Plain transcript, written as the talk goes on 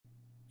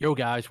Yo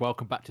guys,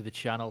 welcome back to the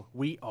channel.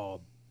 We are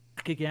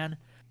back again.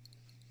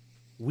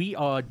 We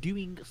are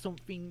doing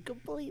something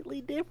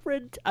completely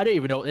different. I don't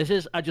even know what this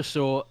is. I just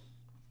saw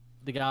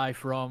the guy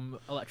from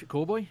Electric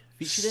Callboy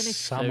featured in it.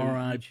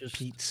 Samurai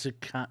Pizza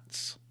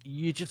Cats.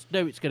 You just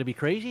know it's going to be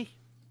crazy.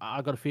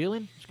 I got a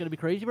feeling it's going to be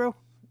crazy, bro.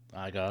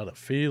 I got a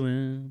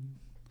feeling.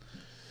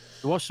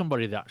 There was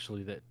somebody that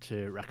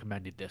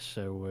recommended this,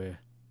 so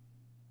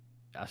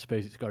I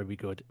suppose it's got to be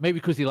good. Maybe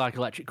because they like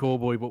Electric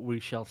Callboy, but we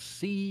shall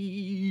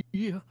see.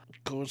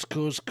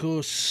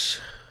 Course.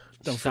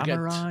 Don't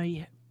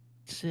Samurai.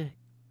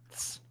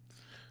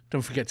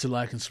 Don't forget to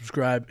like and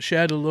subscribe.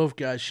 Share the love,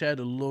 guys. Share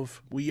the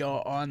love. We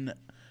are on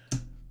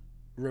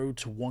road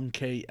to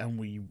 1K, and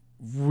we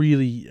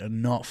really are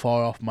not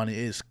far off, man. It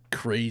is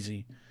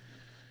crazy.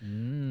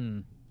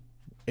 It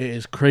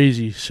is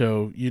crazy.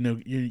 So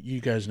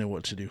you guys know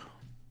what to do.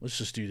 Let's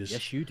just do this.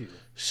 Yes, you do.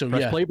 So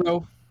Press play,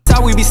 bro.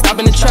 How we be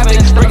stopping the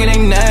traffic, breaking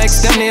their necks,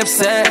 them they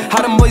upset.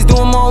 How them boys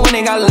doing more when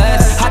they got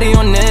less? How they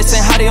on this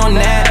and how they on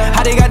that?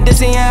 How they got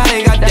this and how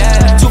they got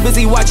that? Too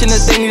busy watching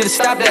us, they need to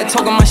stop that.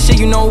 Talking my shit,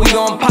 you know we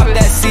gon' pop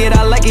that. See it,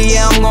 I like it,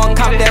 yeah, I'm gon'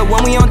 cop that.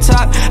 When we on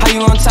top, how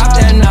you gon' top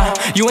that? Nah,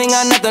 you ain't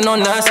got nothing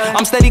on us.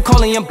 I'm steady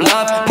calling your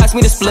bluff. Pass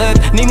me the split,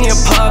 need me a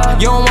puff.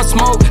 You don't want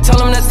smoke,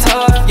 tell them that's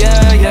tough.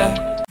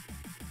 Yeah.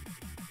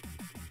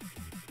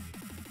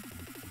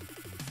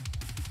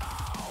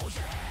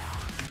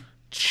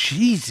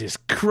 Jesus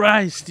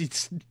Christ,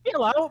 it's...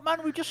 Chill out,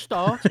 man, we just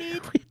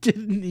started. We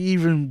didn't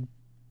even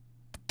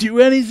do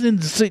anything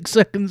 6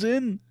 seconds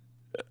in.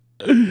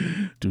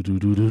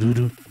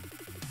 Do.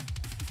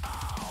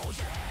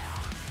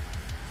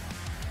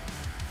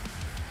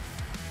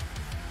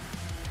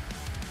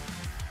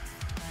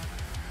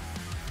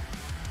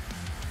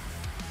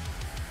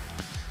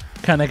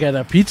 Can I get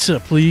a pizza,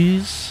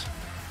 please?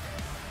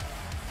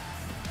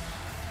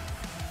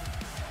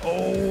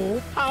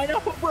 Oh,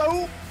 pineapple,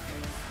 bro.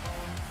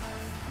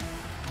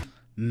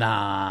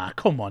 Nah,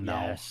 come on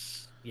now.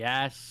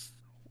 Yes.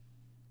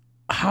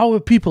 How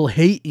are people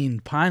hating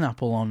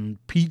pineapple on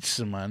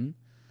pizza, man?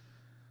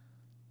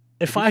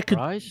 If I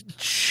could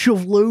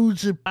shove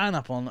loads of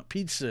pineapple on that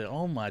pizza,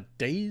 oh my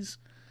days.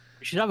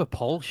 We should have a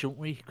poll, shouldn't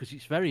we? Because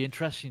it's very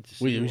interesting to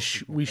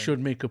see. We should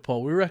make a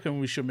poll. We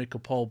reckon we should make a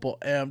poll, but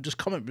just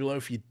comment below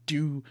if you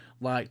do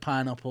like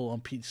pineapple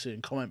on pizza,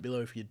 and comment below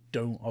if you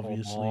don't,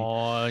 obviously. Come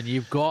on,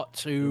 you've got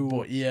to.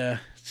 But yeah,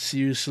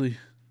 seriously.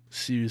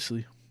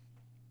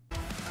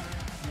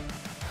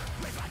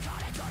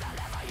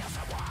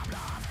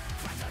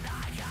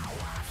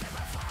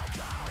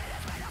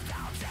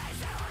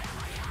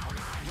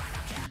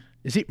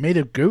 Is it made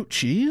of goat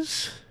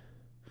cheese?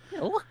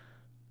 No.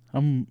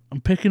 I'm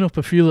picking up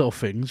a few little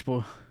things,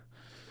 but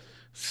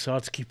it's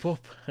hard to keep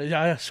up.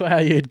 I swear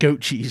I heard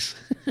goat cheese.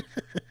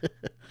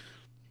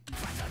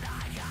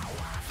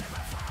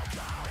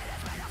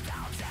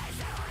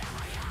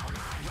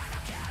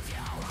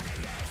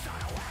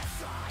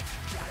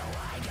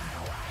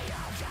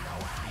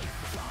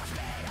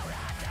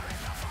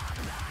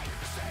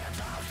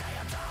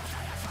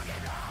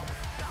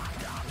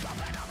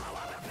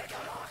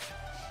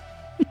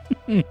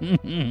 You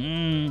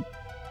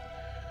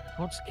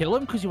want to kill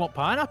him because you want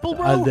pineapple,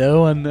 bro?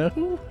 I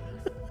know.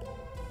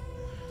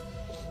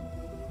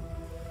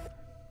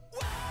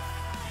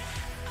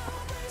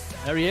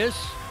 There he is.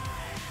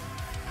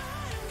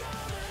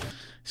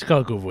 He's got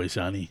a good voice,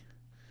 Annie.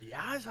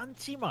 Yeah, it's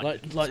anti-man.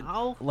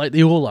 Like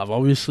they all have,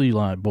 obviously.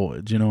 Like,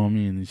 but do you know what I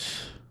mean?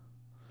 It's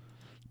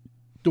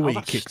the way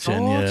he kicks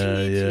in.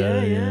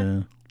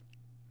 Yeah.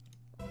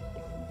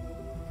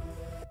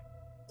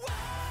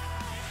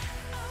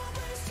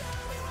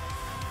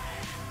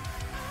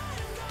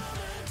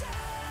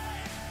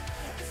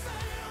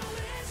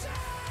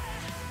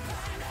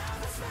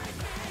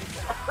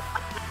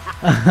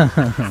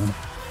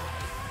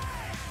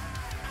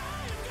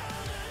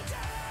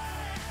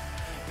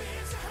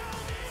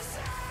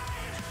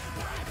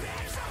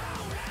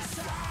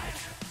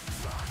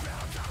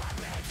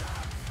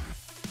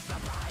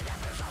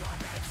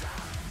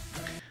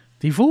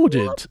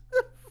 Devoted.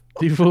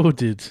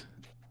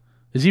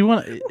 Is he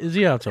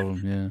out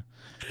of them? Yeah.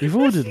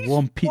 Devoted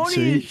one pizza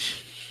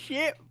each.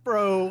 Shit,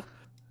 bro.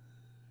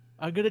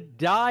 I'm gonna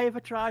die if I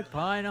try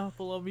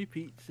pineapple on me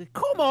pizza.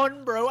 Come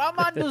on, bro. Our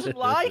man doesn't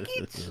like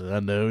it.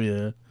 I know,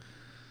 yeah.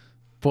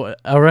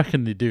 But I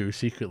reckon they do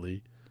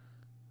secretly.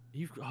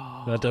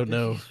 I don't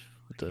know.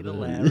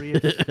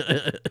 Hilarious.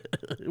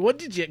 What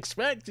did you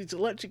expect? It's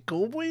Electric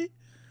Callboy?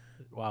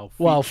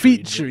 Wow,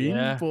 featuring,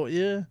 but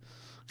yeah.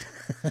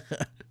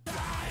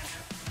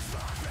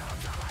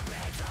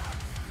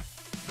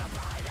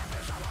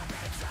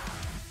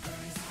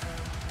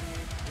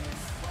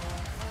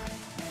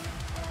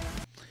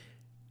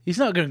 He's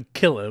not going to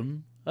kill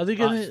him. Are they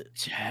going to...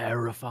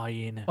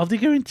 Terrifying. Are they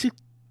going to...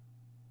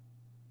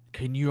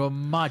 Can you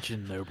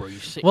imagine, though, bro? You're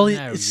sitting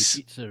there with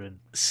your pizza and...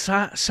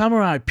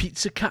 Samurai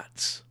Pizza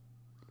Cats.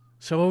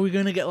 So are we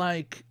going to get,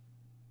 like...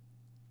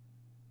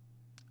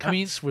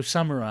 Cats with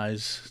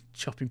samurais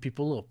chopping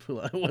people up?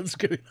 Like, what's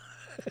going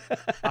on?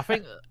 I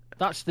think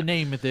that's the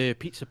name of the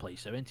pizza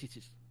place, though, isn't it?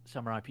 It's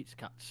Samurai Pizza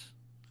Cats?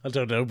 I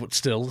don't know, but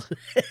still.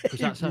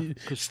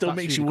 Still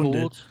makes you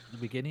wonder. At the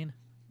beginning.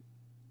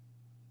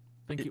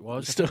 I think it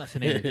was. I think that's the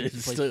name of the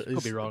place.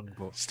 Could be wrong,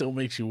 but still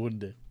makes you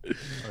wonder.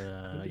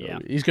 Yeah.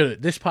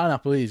 This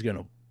pineapple he's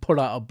gonna put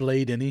out a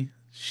blade and he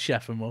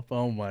chef him up.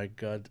 Oh my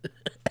god.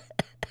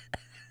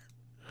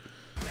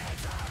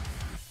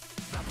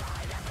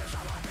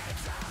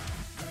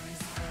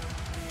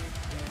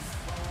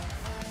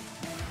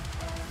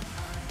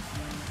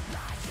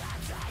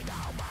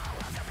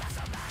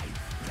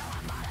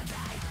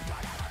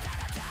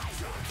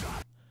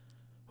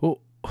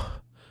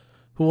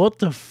 What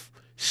the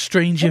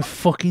stranger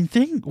fucking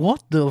thing?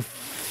 What the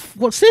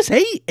what's this?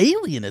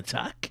 Alien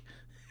attack?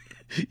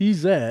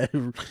 He's there.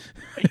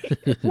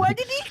 Where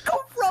did he come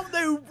from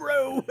though,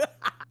 bro?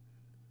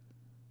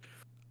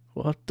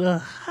 What the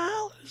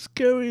hell is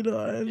going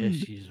on?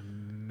 This is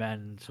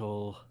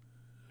mental.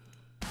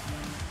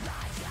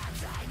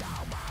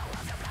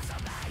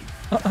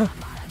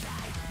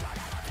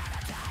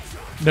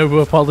 No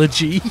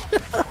apology.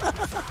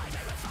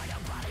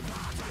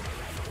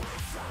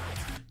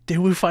 They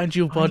will find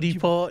your body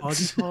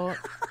parts.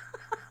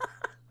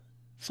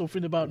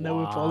 Something about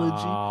no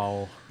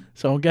apology.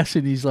 So I'm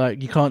guessing he's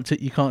like, you can't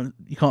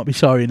be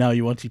sorry now.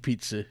 You wanted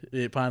pizza,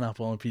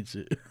 pineapple on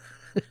pizza.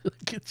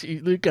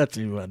 Look at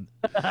you, man.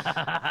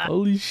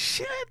 Holy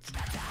shit!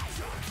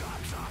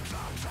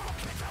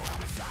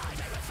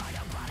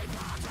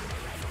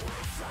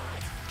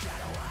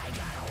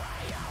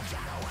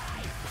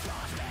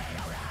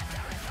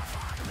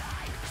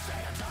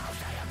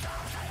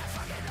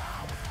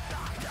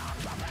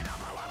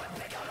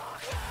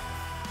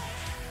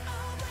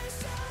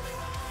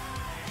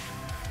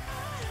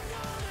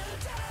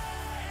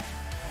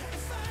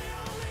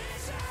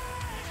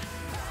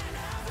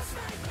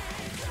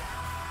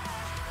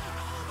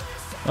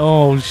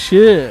 Oh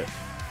shit.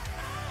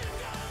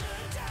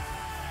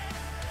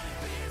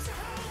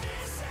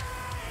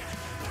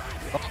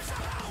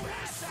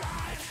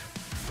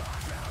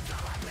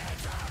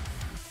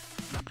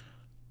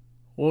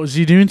 What was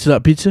he doing to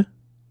that pizza?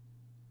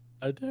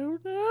 I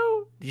don't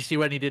know. Did you see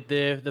when he did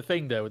the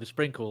thing there with the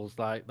sprinkles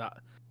like that?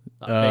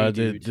 That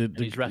dude in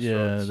his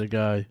restaurants? Yeah, the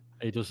guy.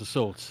 He does the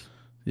salt.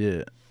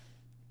 Yeah.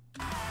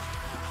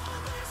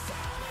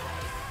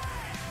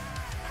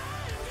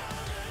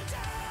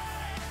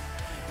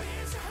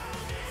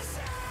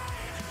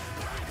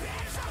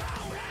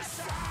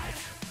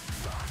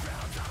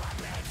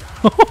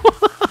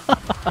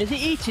 Is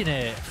he eating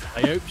it?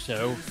 I hope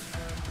so.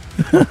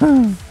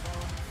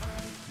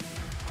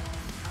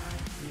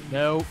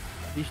 No,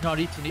 he's not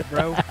eating it,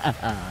 bro.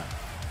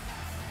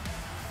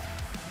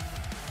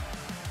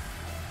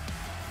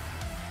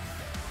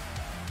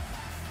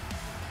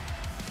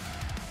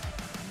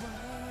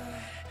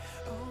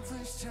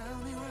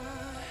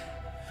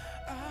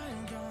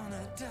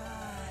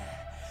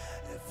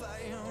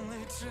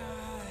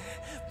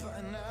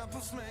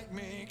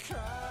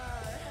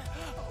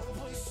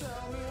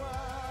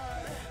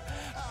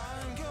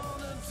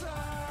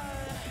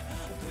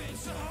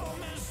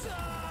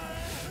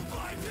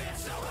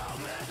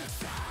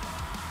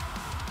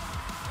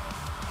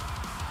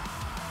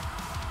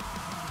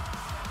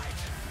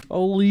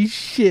 Holy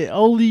shit,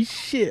 holy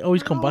shit. Oh,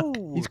 he's come back.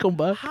 He's come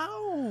back.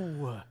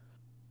 How?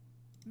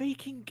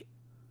 Making...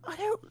 I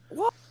don't...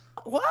 What?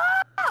 What?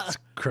 It's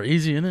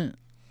crazy, isn't it?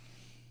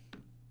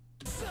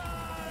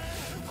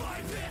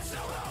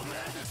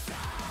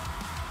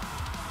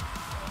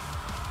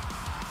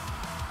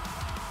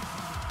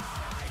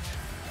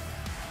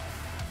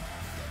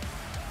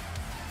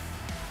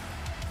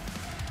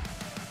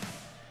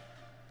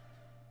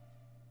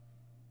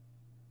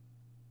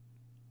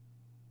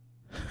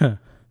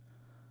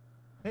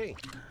 Hey.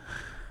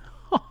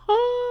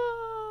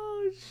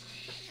 Oh,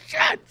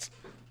 shit.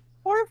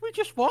 What have we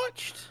just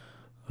watched?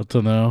 I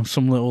don't know.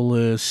 Some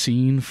little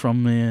scene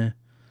from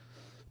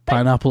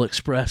Pineapple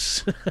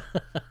Express.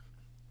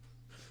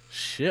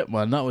 Shit,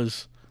 man. That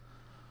was...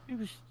 He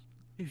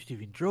was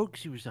doing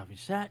drugs. He was having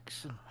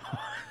sex. And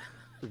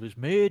there was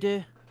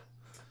murder.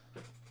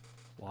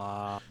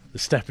 Wow. The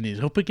stepping is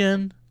up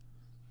again.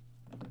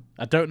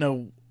 I don't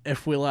know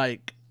if we're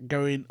like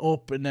going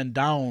up and then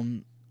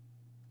down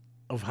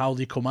of how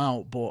they come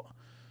out, but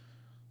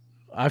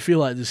I feel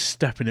like they're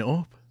stepping it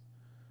up.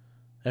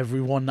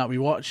 Every one that we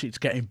watch, it's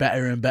getting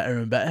better and better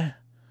and better.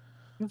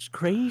 It's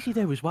crazy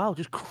though as well,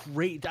 just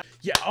crazy.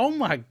 Yeah, oh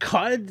my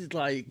god,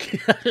 like,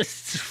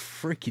 it's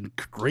freaking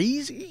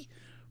crazy.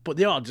 But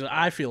they are,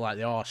 I feel like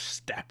they are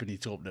stepping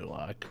it up now.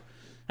 Like,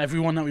 every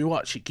one that we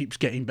watch, it keeps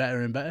getting better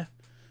and better.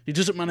 It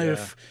doesn't matter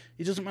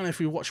if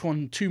we watched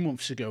one 2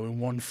 months ago and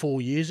one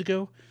 4 years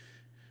ago.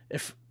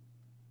 If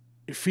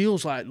it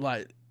feels like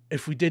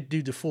if we did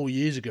do the 4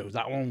 years ago,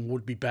 that one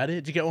would be better.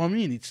 Do you get what I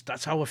mean?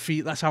 That's how I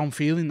feel. That's how I'm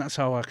feeling. That's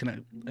how I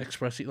can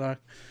express it. Like,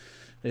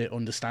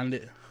 understand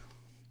it.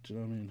 Do you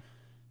know what I mean?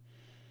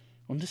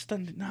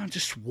 Understand it. Nah, I'm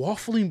just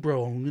waffling,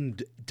 bro. I'm gonna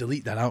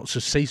delete that out. So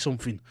say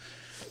something.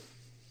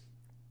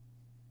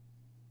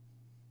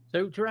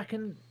 So do you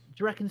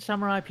reckon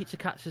Samurai Pizza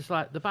Cats is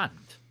like the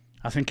band?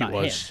 I think it That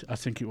was. him? I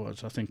think it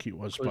was. I think it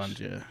was banned.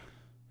 Yeah.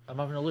 I'm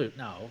having a look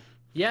now.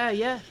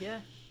 Yeah.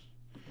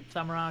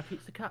 Samurai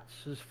Pizza Cats.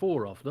 There's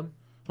 4 of them.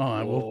 All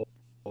right. Well.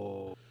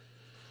 Oh.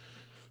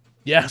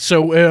 Yeah.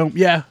 So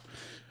yeah.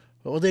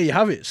 Well, there you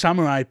have it.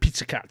 Samurai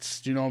Pizza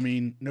Cats. Do you know what I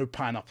mean? No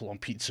pineapple on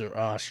pizza, or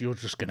else you're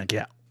just gonna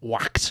get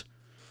whacked.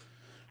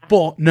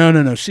 But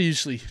no.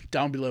 Seriously,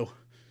 down below,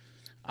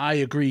 I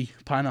agree.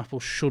 Pineapple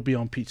should be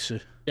on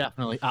pizza.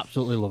 Definitely,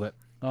 absolutely love it.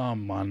 Oh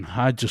man,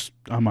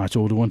 I might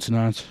order one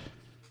tonight.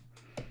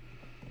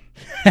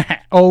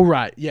 All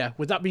right, yeah.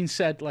 With that being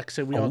said, like I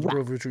said, we are the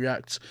Brothers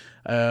React.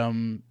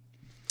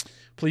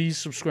 Please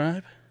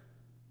subscribe.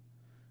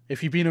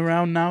 If you've been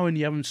around now and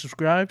you haven't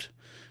subscribed,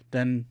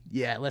 then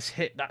yeah, let's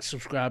hit that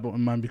subscribe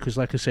button, man. Because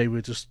like I say,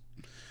 we're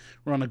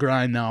on a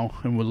grind now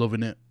and we're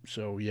loving it.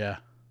 So yeah,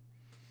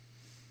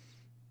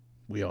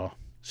 we are.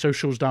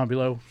 Socials down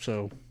below.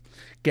 So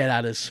get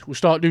at us. We'll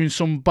start doing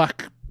some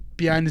back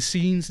behind the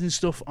scenes and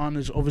stuff on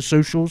his other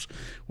socials.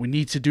 We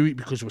need to do it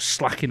because we're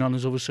slacking on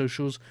his other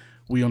socials.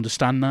 We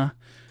understand that.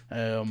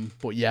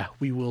 But yeah,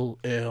 we will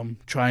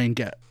try and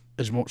get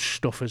as much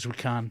stuff as we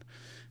can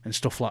and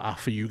stuff like that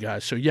for you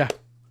guys. So yeah.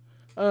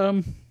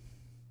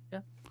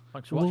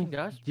 Thanks for watching,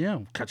 guys. Yeah,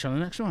 we'll catch you on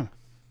the next one.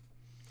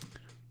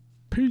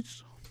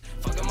 Peace.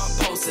 Fucking my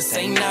posters,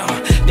 say now.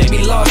 They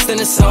be lost in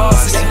the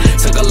sauce.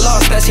 Took a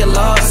loss, that's your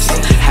loss.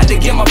 Had to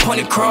get my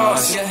point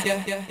across. Yeah.